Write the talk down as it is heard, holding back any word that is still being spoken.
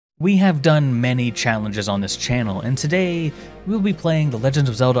We have done many challenges on this channel, and today we will be playing The Legend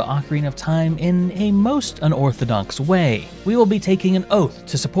of Zelda Ocarina of Time in a most unorthodox way. We will be taking an oath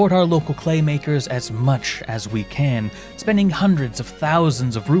to support our local clay makers as much as we can, spending hundreds of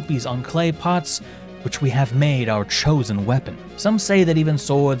thousands of rupees on clay pots, which we have made our chosen weapon. Some say that even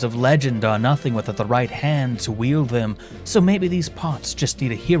swords of legend are nothing without the right hand to wield them, so maybe these pots just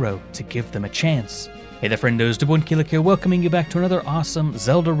need a hero to give them a chance. Hey there friendos, Newbornkilik here, welcoming you back to another awesome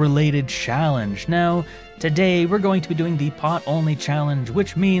Zelda-related challenge. Now, today we're going to be doing the pot-only challenge,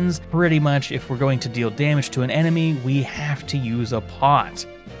 which means pretty much if we're going to deal damage to an enemy, we have to use a pot.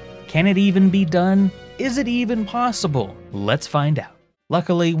 Can it even be done? Is it even possible? Let's find out.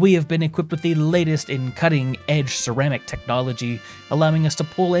 Luckily, we have been equipped with the latest in cutting-edge ceramic technology, allowing us to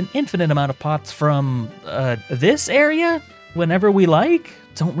pull an infinite amount of pots from, this area? Whenever we like?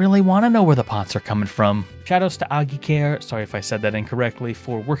 Don't really want to know where the pots are coming from. Shoutouts to AgiCare, sorry if I said that incorrectly,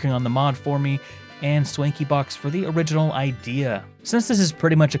 for working on the mod for me, and SwankyBox for the original idea. Since this is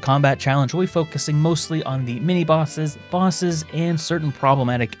pretty much a combat challenge, we'll be focusing mostly on the mini-bosses, bosses, and certain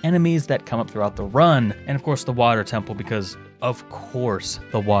problematic enemies that come up throughout the run, and of course the water temple, because of course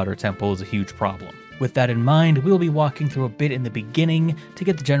the water temple is a huge problem. With that in mind, we'll be walking through a bit in the beginning to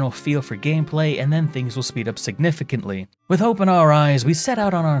get the general feel for gameplay, and then things will speed up significantly. With hope in our eyes, we set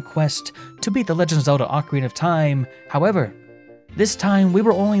out on our quest to beat The Legend of Zelda Ocarina of Time. However, this time we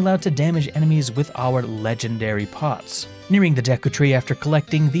were only allowed to damage enemies with our legendary pots. Nearing the Deku tree after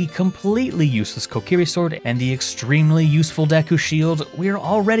collecting the completely useless Kokiri sword and the extremely useful Deku shield, we are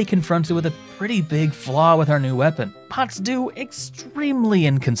already confronted with a pretty big flaw with our new weapon. Pots do extremely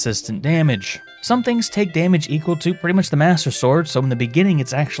inconsistent damage. Some things take damage equal to pretty much the Master Sword, so in the beginning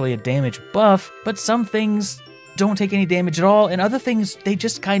it's actually a damage buff, but some things don't take any damage at all, and other things, they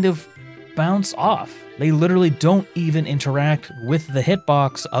just kind of bounce off. They literally don't even interact with the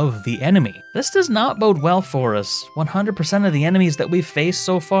hitbox of the enemy. This does not bode well for us. 100% of the enemies that we've faced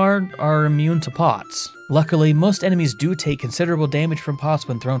so far are immune to pots. Luckily, most enemies do take considerable damage from pots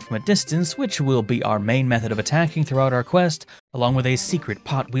when thrown from a distance, which will be our main method of attacking throughout our quest, along with a secret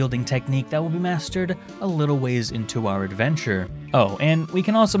pot-wielding technique that will be mastered a little ways into our adventure. Oh, and we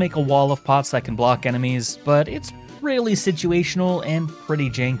can also make a wall of pots that can block enemies, but it's really situational and pretty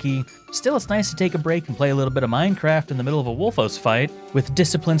janky. Still, it's nice to take a break and play a little bit of Minecraft in the middle of a Wolfos fight. With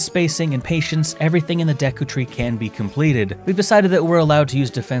disciplined spacing and patience, everything in the Deku tree can be completed. We've decided that we're allowed to use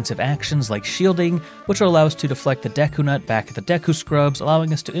defensive actions like shielding, which will allow us to deflect the Deku Nut back at the Deku Scrubs,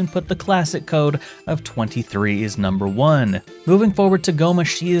 allowing us to input the classic code of 23 is number 1. Moving forward to Goma,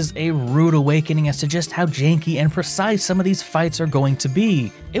 she is a rude awakening as to just how janky and precise some of these fights are going to be.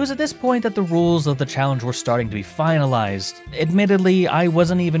 It was at this point that the rules of the challenge were starting to be finalized. Admittedly, I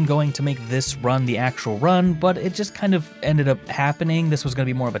wasn't even going to make this run the actual run, but it just kind of ended up happening. This was going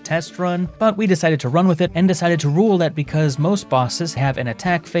to be more of a test run, but we decided to run with it and decided to rule that because most bosses have an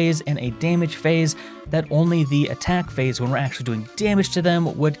attack phase and a damage phase, that only the attack phase, when we're actually doing damage to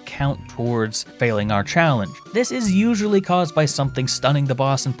them, would count towards failing our challenge. This is usually caused by something stunning the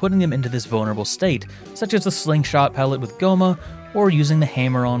boss and putting them into this vulnerable state, such as the slingshot pellet with Goma, or using the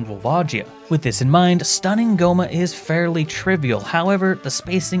hammer on Volvagia. With this in mind, stunning Goma is fairly trivial. However, the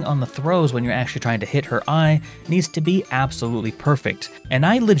spacing on the throws when you're actually trying to hit her eye needs to be absolutely perfect. And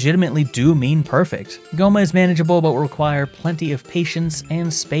I legitimately do mean perfect. Goma is manageable but will require plenty of patience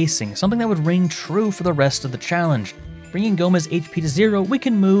and spacing, something that would ring true for the rest of the challenge. Bringing Goma's HP to 0, we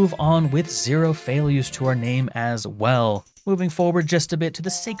can move on with 0 failures to our name as well. Moving forward just a bit to the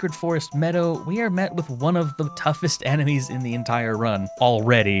Sacred Forest Meadow, we are met with one of the toughest enemies in the entire run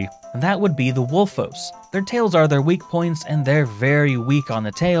already, and that would be the Wolfos. Their tails are their weak points, and they're very weak on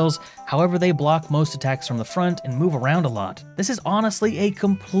the tails. However, they block most attacks from the front and move around a lot. This is honestly a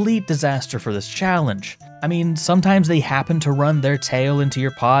complete disaster for this challenge. I mean, sometimes they happen to run their tail into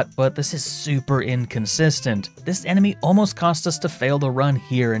your pot, but this is super inconsistent. This enemy almost cost us to fail the run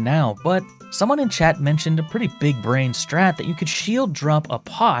here and now, but someone in chat mentioned a pretty big brain strat that you could shield drop a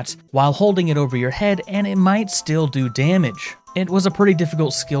pot while holding it over your head and it might still do damage. It was a pretty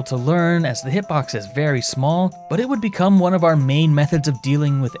difficult skill to learn as the hitbox is very small, but it would become one of our main methods of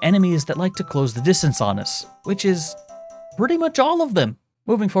dealing with enemies that like to close the distance on us, which is pretty much all of them.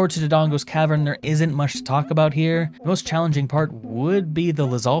 Moving forward to Dodongo's Cavern, there isn't much to talk about here. The most challenging part would be the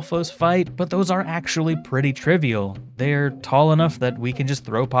Lizalfos fight, but those are actually pretty trivial. They're tall enough that we can just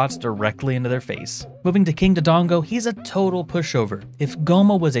throw pots directly into their face. Moving to King Dodongo, he's a total pushover. If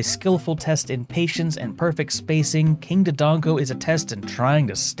Goma was a skillful test in patience and perfect spacing, King Dodongo is a test in trying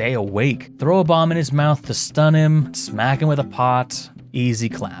to stay awake. Throw a bomb in his mouth to stun him, smack him with a pot, easy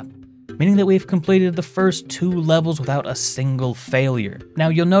clap. meaning that we've completed the first 2 levels without a single failure. Now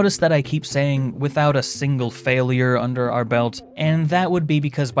you'll notice that I keep saying without a single failure under our belt, and that would be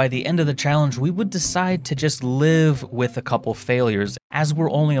because by the end of the challenge we would decide to just live with a couple failures. As we're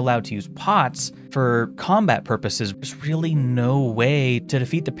only allowed to use pots for combat purposes, there's really no way to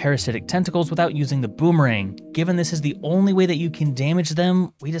defeat the parasitic tentacles without using the boomerang. Given this is the only way that you can damage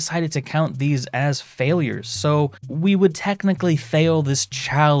them, we decided to count these as failures, so we would technically fail this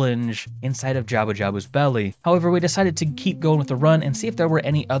challenge inside of Jabu's belly. However, we decided to keep going with the run and see if there were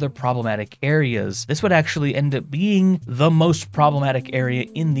any other problematic areas. This would actually end up being the most problematic area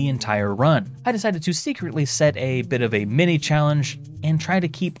in the entire run. I decided to secretly set a bit of a mini challenge and try to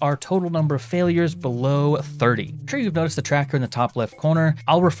keep our total number of failures below 30. I'm sure you've noticed the tracker in the top left corner.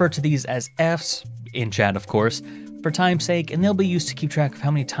 I'll refer to these as Fs, in chat of course, for time's sake, and they'll be used to keep track of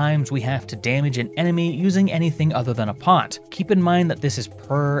how many times we have to damage an enemy using anything other than a pot. Keep in mind that this is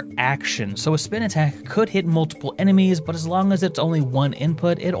per action, so a spin attack could hit multiple enemies, but as long as it's only one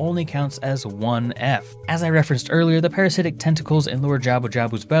input, it only counts as 1 F. As I referenced earlier, the parasitic tentacles in Lord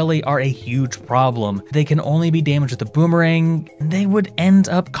Jabu's belly are a huge problem. They can only be damaged with a boomerang, and they would end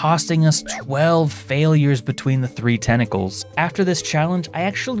up costing us 12 failures between the 3 tentacles. After this challenge, I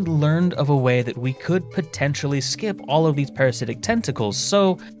actually learned of a way that we could potentially skip all of these parasitic tentacles,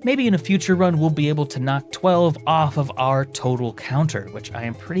 so maybe in a future run we'll be able to knock 12 off of our total counter, which I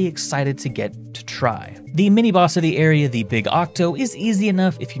am pretty excited to get to try. The mini boss of the area, the Big Octo, is easy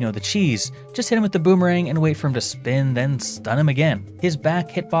enough if you know the cheese. Just hit him with the boomerang and wait for him to spin, then stun him again. His back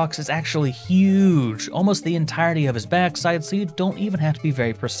hitbox is actually huge, almost the entirety of his backside, so you don't even have to be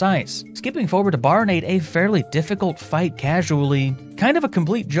very precise. Skipping forward to Baronade, a fairly difficult fight casually, kind of a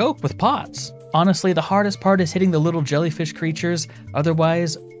complete joke with pots. Honestly, the hardest part is hitting the little jellyfish creatures,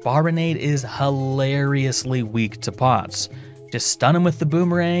 otherwise, Baronade is hilariously weak to pots. Just stun him with the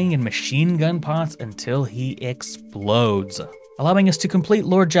boomerang and machine gun pots until he explodes, allowing us to complete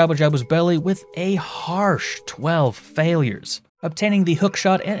Lord Jabu's belly with a harsh 12 failures. Obtaining the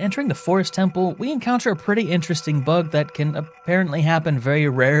hookshot and entering the Forest Temple, we encounter a pretty interesting bug that can apparently happen very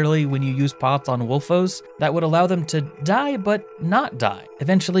rarely when you use pots on Wolfos that would allow them to die but not die.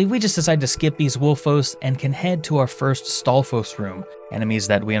 Eventually, we just decide to skip these Wolfos and can head to our first Stalfos room, enemies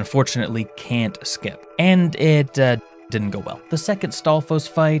that we unfortunately can't skip. And it didn't go well. The second Stalfos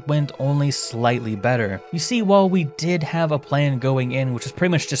fight went only slightly better. You see, while we did have a plan going in, which was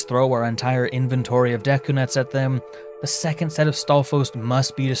pretty much just throw our entire inventory of Deku nuts at them, the second set of Stalfos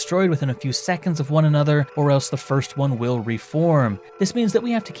must be destroyed within a few seconds of one another, or else the first one will reform. This means that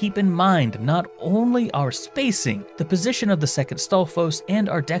we have to keep in mind not only our spacing, the position of the second Stalfos, and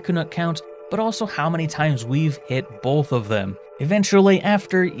our Deku nut count, but also how many times we've hit both of them. Eventually,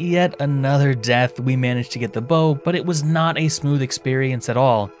 after yet another death, we managed to get the bow, but it was not a smooth experience at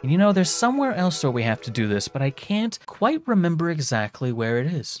all. And you know, there's somewhere else where we have to do this, but I can't quite remember exactly where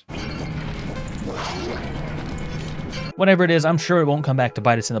it is. Whatever it is, I'm sure it won't come back to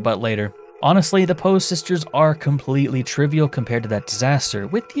bite us in the butt later. Honestly, the Poe sisters are completely trivial compared to that disaster,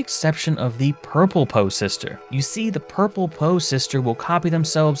 with the exception of the purple Poe sister. You see, the purple Poe sister will copy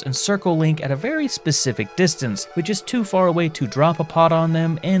themselves and circle Link at a very specific distance, which is too far away to drop a pot on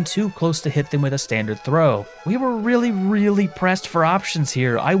them and too close to hit them with a standard throw. We were really pressed for options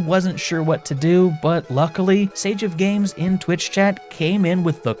here. I wasn't sure what to do, but luckily, Sage of Games in Twitch chat came in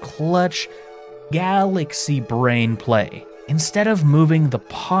with the clutch galaxy brain play. Instead of moving the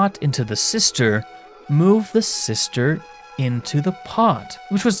pot into the sister, move the sister into the pot,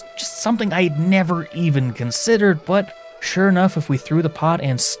 which was just something I had never even considered, but sure enough, if we threw the pot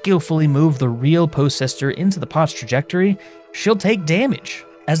and skillfully move the real Poe sister into the pot's trajectory, she'll take damage.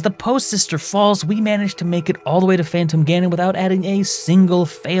 As the Poe sister falls, we managed to make it all the way to Phantom Ganon without adding a single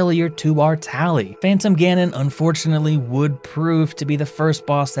failure to our tally. Phantom Ganon, unfortunately, would prove to be the first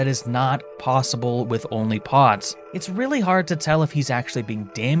boss that is not possible with only pots. It's really hard to tell if he's actually being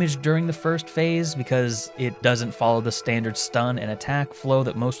damaged during the first phase because it doesn't follow the standard stun and attack flow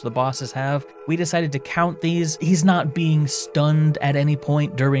that most of the bosses have. We decided to count these. He's not being stunned at any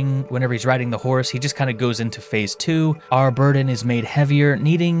point whenever he's riding the horse. He just kind of goes into phase 2. Our burden is made heavier,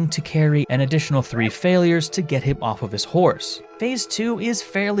 needing to carry an additional 3 failures to get him off of his horse. Phase 2 is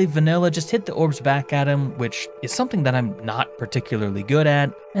fairly vanilla, just hit the orbs back at him, which is something that I'm not particularly good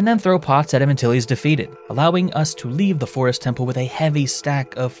at, and then throw pots at him until he's defeated, allowing us to leave the Forest Temple with a heavy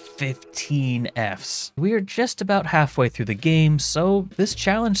stack of 15 Fs. We are just about halfway through the game, so this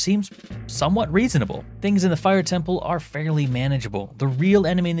challenge seems somewhat reasonable. Things in the Fire Temple are fairly manageable. The real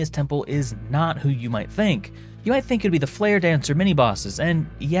enemy in this temple is not who you might think. You might think it'd be the Flare Dancer mini-bosses, and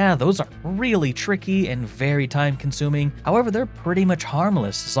yeah, those are really tricky and very time-consuming. However, they're pretty much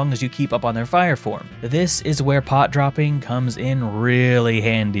harmless as long as you keep up on their fire form. This is where pot dropping comes in really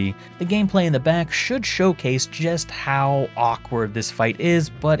handy. The gameplay in the back should showcase just how awkward this fight is,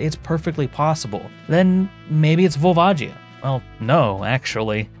 but it's perfectly possible. Then maybe it's Volvagia. Well, no,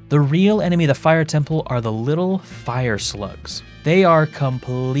 actually. The real enemy of the Fire Temple are the little fire slugs. They are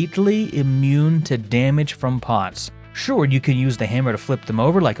completely immune to damage from pots. Sure, you can use the hammer to flip them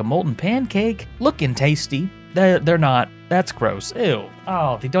over like a molten pancake. Looking tasty. They're not. That's gross. Ew.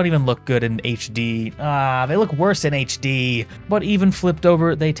 Oh, they don't even look good in HD. They look worse in HD. But even flipped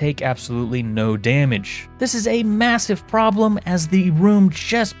over, they take absolutely no damage. This is a massive problem as the room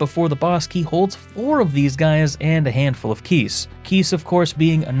just before the boss key holds 4 of these guys and a handful of keys. Keys, of course,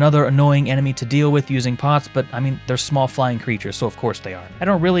 being another annoying enemy to deal with using pots, but I mean, they're small flying creatures, so of course they are. I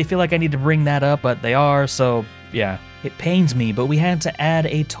don't really feel like I need to bring that up, but they are, so yeah. It pains me, but we had to add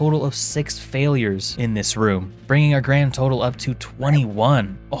a total of 6 failures in this room, bringing our grand total up to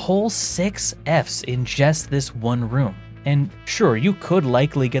 21. A whole 6 Fs in just this one room. And sure, you could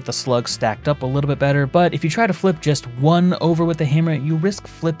likely get the slugs stacked up a little bit better, but if you try to flip just one over with the hammer, you risk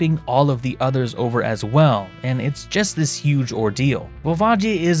flipping all of the others over as well, and it's just this huge ordeal.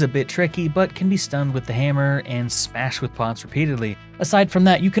 Volvagia is a bit tricky, but can be stunned with the hammer and smashed with pots repeatedly. Aside from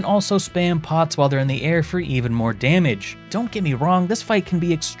that, you can also spam pots while they're in the air for even more damage. Don't get me wrong, this fight can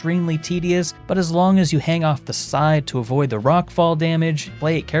be extremely tedious, but as long as you hang off the side to avoid the rockfall damage,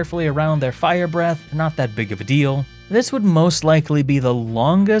 play it carefully around their fire breath, not that big of a deal. This would most likely be the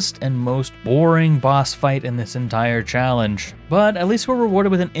longest and most boring boss fight in this entire challenge, but at least we're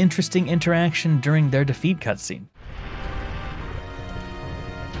rewarded with an interesting interaction during their defeat cutscene.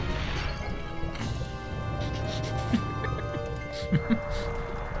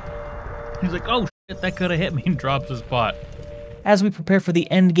 He's like, oh shit, that could have hit me, and drops his pot. As we prepare for the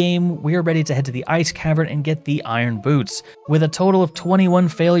end game, we are ready to head to the Ice Cavern and get the Iron Boots. With a total of 21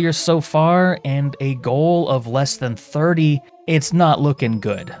 failures so far and a goal of less than 30, it's not looking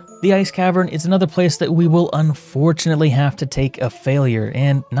good. The Ice Cavern is another place that we will unfortunately have to take a failure,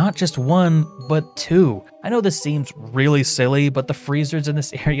 and not just one, but 2. I know this seems really silly, but the freezers in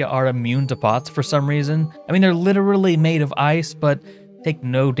this area are immune to pots for some reason. I mean, they're literally made of ice, but take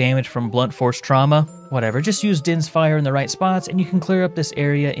no damage from blunt force trauma. Whatever, just use Din's Fire in the right spots and you can clear up this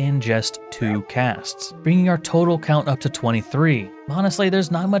area in just 2 casts, bringing our total count up to 23. Honestly,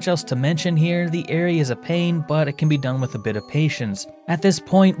 there's not much else to mention here. The area is a pain, but it can be done with a bit of patience. At this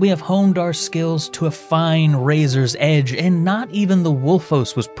point, we have honed our skills to a fine razor's edge, and not even the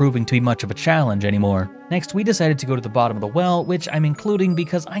Wolfos was proving to be much of a challenge anymore. Next, we decided to go to the bottom of the well, which I'm including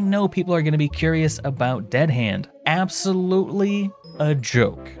because I know people are going to be curious about Dead Hand. Absolutely a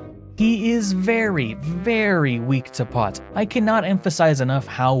joke. He is very, very weak to pots. I cannot emphasize enough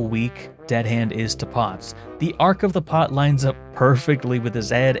how weak Dead Hand is to pots. The arc of the pot lines up perfectly with his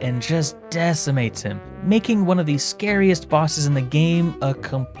head and just decimates him, making one of the scariest bosses in the game a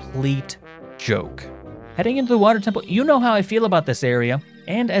complete joke. Heading into the Water Temple, you know how I feel about this area.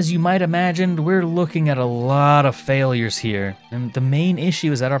 And as you might imagine, we're looking at a lot of failures here. And the main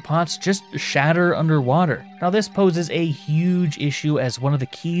issue is that our pots just shatter underwater. Now this poses a huge issue as one of the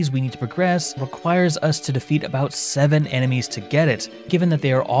keys we need to progress requires us to defeat about 7 enemies to get it. Given that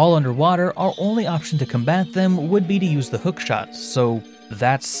they are all underwater, our only option to combat them would be to use the hook shot. So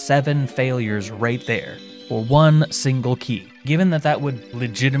that's 7 failures right there for one single key. Given that that would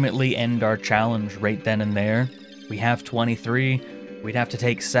legitimately end our challenge right then and there, we have 23. We'd have to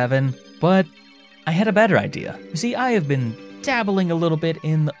take 7, but I had a better idea. You see, I have been dabbling a little bit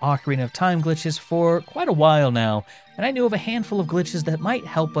in the Ocarina of Time glitches for quite a while now, and I knew of a handful of glitches that might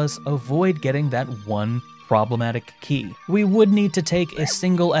help us avoid getting that one problematic key. We would need to take a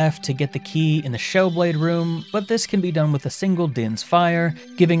single F to get the key in the Shellblade room, but this can be done with a single Din's Fire,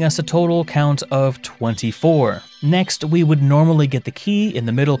 giving us a total count of 24. Next, we would normally get the key in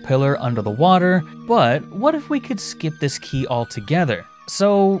the middle pillar under the water, but what if we could skip this key altogether?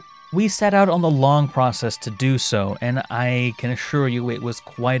 So we set out on the long process to do so, and I can assure you it was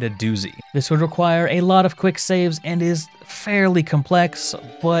quite a doozy. This would require a lot of quick saves and is fairly complex,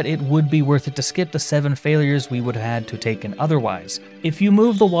 but it would be worth it to skip the 7 failures we would have had to taken otherwise. If you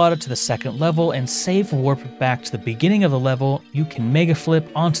move the water to the 2nd level and save warp back to the beginning of the level, you can mega flip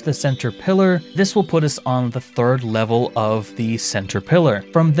onto the center pillar. This will put us on the 3rd level of the center pillar.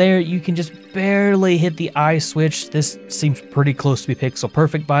 From there, you can just barely hit the eye switch. This seems pretty close to be pixel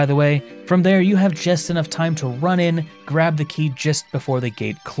perfect, by the way. From there, you have just enough time to run in, grab the key just before the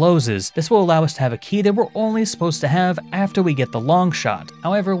gate closes. This will allow us to have a key that we're only supposed to have after we get the long shot.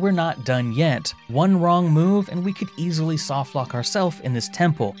 However, we're not done yet. One wrong move and we could easily soft lock ourselves in this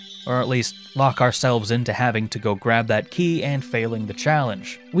temple, or at least lock ourselves into having to go grab that key and failing the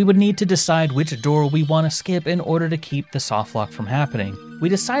challenge. We would need to decide which door we want to skip in order to keep the soft lock from happening. We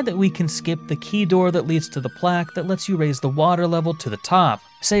decide that we can skip the key door that leads to the plaque that lets you raise the water level to the top.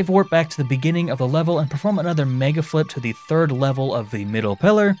 Save warp back to the beginning of the level and perform another mega flip to the third level of the middle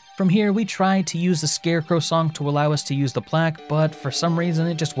pillar. From here, we tried to use the Scarecrow song to allow us to use the plaque, but for some reason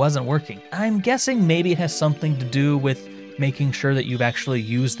it just wasn't working. I'm guessing maybe it has something to do with making sure that you've actually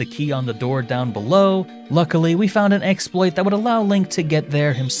used the key on the door down below. Luckily, we found an exploit that would allow Link to get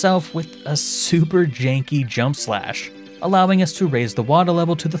there himself with a super janky jump slash, allowing us to raise the water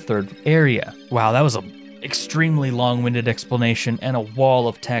level to the third area. Wow, that was a extremely long-winded explanation and a wall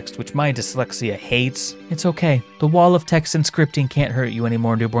of text, which my dyslexia hates. It's okay. The wall of text and scripting can't hurt you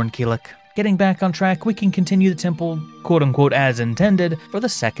anymore, Newbornkilik. Getting back on track, we can continue the temple, quote-unquote as intended, for the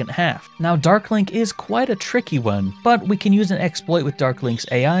second half. Now, Dark Link is quite a tricky one, but we can use an exploit with Dark Link's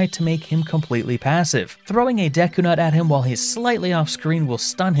AI to make him completely passive. Throwing a Deku Nut at him while he's slightly off-screen will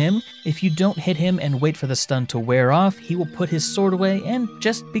stun him. If you don't hit him and wait for the stun to wear off, he will put his sword away and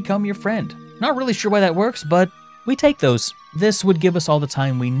just become your friend. Not really sure why that works, but we take those. This would give us all the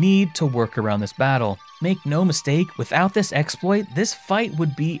time we need to work around this battle. Make no mistake, without this exploit, this fight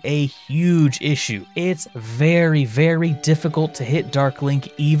would be a huge issue. It's very, very difficult to hit Dark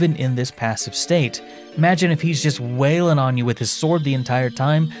Link even in this passive state. Imagine if he's just wailing on you with his sword the entire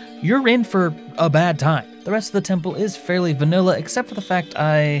time, you're in for a bad time. The rest of the temple is fairly vanilla, except for the fact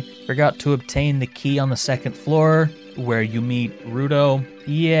I forgot to obtain the key on the second floor, where you meet Rudo.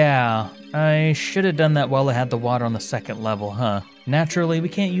 Yeah, I should have done that while I had the water on the second level, huh? Naturally, we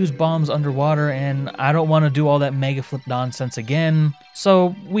can't use bombs underwater, and I don't want to do all that mega flip nonsense again,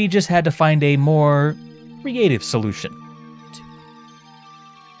 so we just had to find a more creative solution.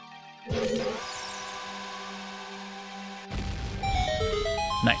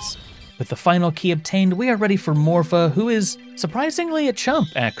 Nice. With the final key obtained, we are ready for Morpha, who is surprisingly a chump,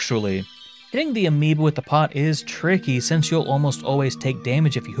 actually. Hitting the amoeba with the pot is tricky since you'll almost always take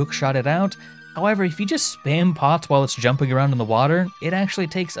damage if you hookshot it out. However, if you just spam pots while it's jumping around in the water, it actually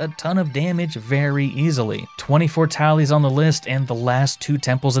takes a ton of damage very easily. 24 tallies on the list and the last 2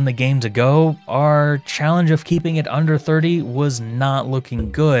 temples in the game to go. Our challenge of keeping it under 30 was not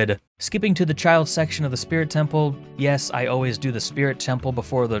looking good. Skipping to the child section of the Spirit Temple, yes, I always do the Spirit Temple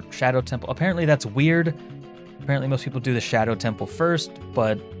before the Shadow Temple. Apparently that's weird. Apparently most people do the Shadow Temple first,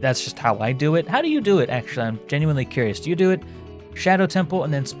 but that's just how I do it. How do you do it, actually? I'm genuinely curious. Do you do it Shadow Temple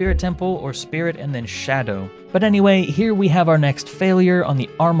and then Spirit Temple, or Spirit and then Shadow? But anyway, here we have our next failure on the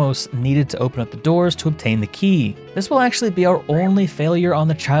Armos needed to open up the doors to obtain the key. This will actually be our only failure on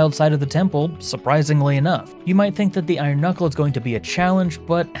the child side of the temple, surprisingly enough. You might think that the Iron Knuckle is going to be a challenge,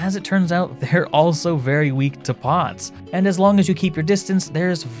 but as it turns out, they're also very weak to pots. And as long as you keep your distance,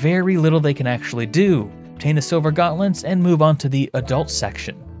 there's very little they can actually do. Obtain the Silver Gauntlets and move on to the adult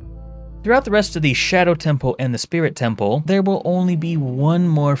section. Throughout the rest of the Shadow Temple and the Spirit Temple, there will only be one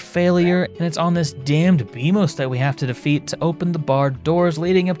more failure, and it's on this damned Beamos that we have to defeat to open the barred doors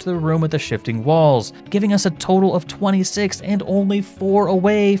leading up to the room with the shifting walls, giving us a total of 26 and only 4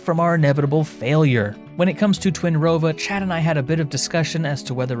 away from our inevitable failure. When it comes to Twinrova, Chad and I had a bit of discussion as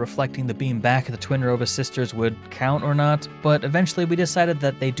to whether reflecting the beam back at the Twinrova sisters would count or not, but eventually we decided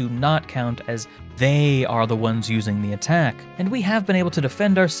that they do not count as they are the ones using the attack. And we have been able to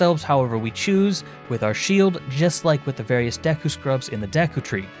defend ourselves however we choose, with our shield, just like with the various Deku scrubs in the Deku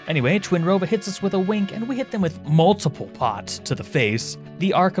tree. Anyway, Twinrova hits us with a wink and we hit them with multiple pots to the face.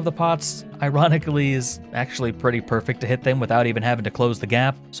 The arc of the pots, ironically, is actually pretty perfect to hit them without even having to close the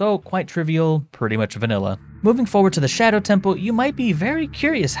gap, so quite trivial, pretty much vanilla. Moving forward to the Shadow Temple, you might be very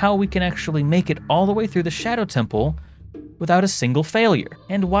curious how we can actually make it all the way through the Shadow Temple without a single failure.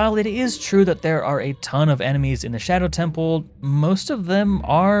 And while it is true that there are a ton of enemies in the Shadow Temple, most of them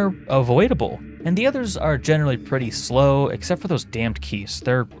are avoidable. And the others are generally pretty slow, except for those damned keys.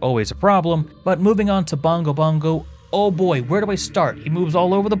 They're always a problem. But moving on to Bongo Bongo, oh boy, where do I start? He moves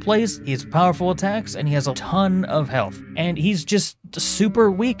all over the place, he has powerful attacks, and he has a ton of health. And he's just super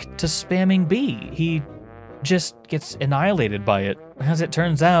weak to spamming B. He just gets annihilated by it. As it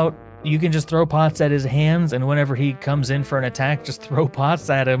turns out, You can just throw pots at his hands, and whenever he comes in for an attack, just throw pots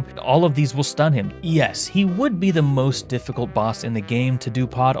at him. All of these will stun him. Yes, he would be the most difficult boss in the game to do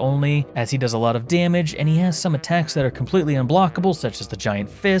pot only, as he does a lot of damage, and he has some attacks that are completely unblockable, such as the giant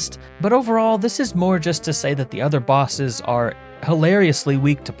fist. But overall, this is more just to say that the other bosses are hilariously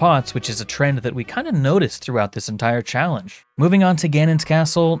weak to pots, which is a trend that we kind of noticed throughout this entire challenge. Moving on to Ganon's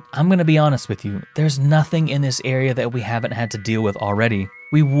castle, I'm gonna be honest with you, there's nothing in this area that we haven't had to deal with already.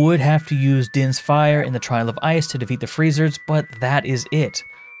 We would have to use Din's Fire in the Trial of Ice to defeat the Freezers, but that is it.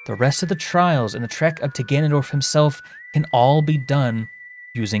 The rest of the trials and the trek up to Ganondorf himself can all be done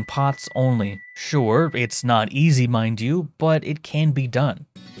using pots only. Sure, it's not easy, mind you, but it can be done.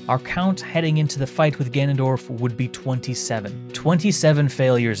 Our count heading into the fight with Ganondorf would be 27. 27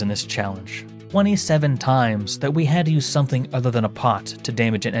 failures in this challenge. 27 times that we had to use something other than a pot to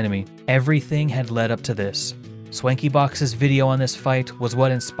damage an enemy. Everything had led up to this. Swankybox's video on this fight was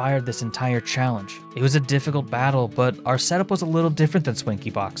what inspired this entire challenge. It was a difficult battle, but our setup was a little different than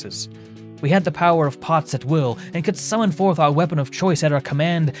Swankybox's. We had the power of pots at will, and could summon forth our weapon of choice at our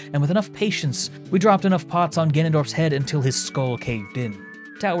command, and with enough patience, we dropped enough pots on Ganondorf's head until his skull caved in.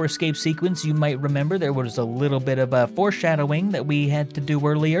 Tower escape sequence, you might remember there was a little bit of a foreshadowing that we had to do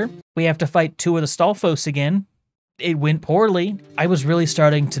earlier. We have to fight 2 of the Stalfos again. It went poorly. I was really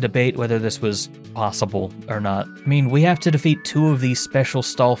starting to debate whether this was possible or not. I mean, we have to defeat 2 of these special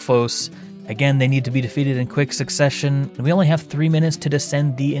Stalfos. Again, they need to be defeated in quick succession, and we only have 3 minutes to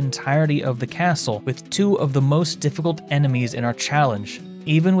descend the entirety of the castle with 2 of the most difficult enemies in our challenge.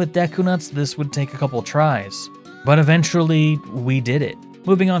 Even with Deku Nuts, this would take a couple tries. But eventually, we did it.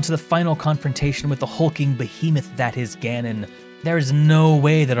 Moving on to the final confrontation with the hulking behemoth that is Ganon. There is no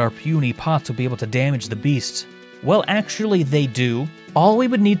way that our puny pots will be able to damage the beast. Well, actually they do. All we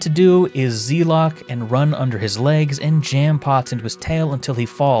would need to do is Z-lock and run under his legs and jam pots into his tail until he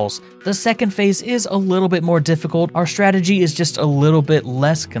falls. The second phase is a little bit more difficult. Our strategy is just a little bit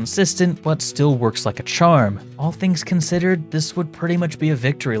less consistent, but still works like a charm. All things considered, this would pretty much be a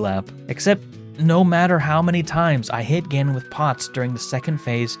victory lap. Except, no matter how many times I hit Ganon with pots during the second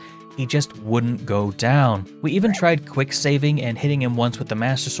phase, he just wouldn't go down. We even tried quick saving and hitting him once with the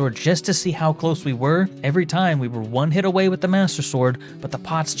Master Sword just to see how close we were. Every time we were 1 hit away with the Master Sword, but the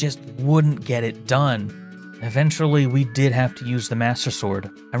pots just wouldn't get it done. Eventually, we did have to use the Master Sword.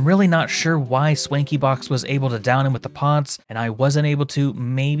 I'm really not sure why Swankybox was able to down him with the pots, and I wasn't able to.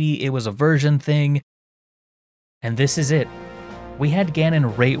 Maybe it was a version thing. And this is it. We had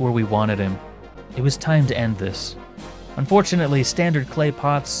Ganon right where we wanted him. It was time to end this. Unfortunately, standard clay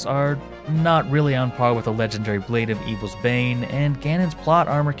pots are not really on par with the legendary Blade of Evil's Bane, and Ganon's plot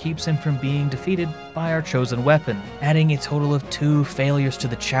armor keeps him from being defeated by our chosen weapon, adding a total of 2 failures to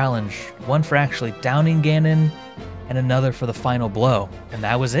the challenge, one for actually downing Ganon, and another for the final blow. And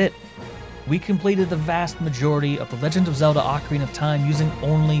that was it. We completed the vast majority of The Legend of Zelda Ocarina of Time using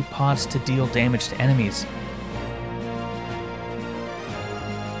only pots to deal damage to enemies.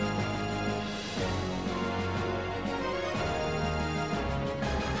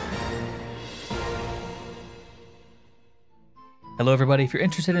 Hello everybody, if you're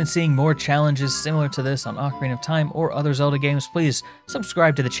interested in seeing more challenges similar to this on Ocarina of Time or other Zelda games, please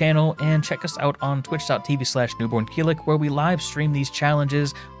subscribe to the channel and check us out on twitch.tv/Newbornkilik, where we live stream these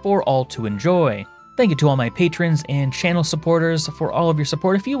challenges for all to enjoy. Thank you to all my patrons and channel supporters for all of your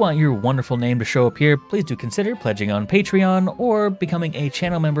support. If you want your wonderful name to show up here, please do consider pledging on Patreon or becoming a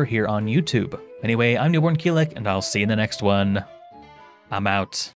channel member here on YouTube. Anyway, I'm Newbornkilik, and I'll see you in the next one. I'm out.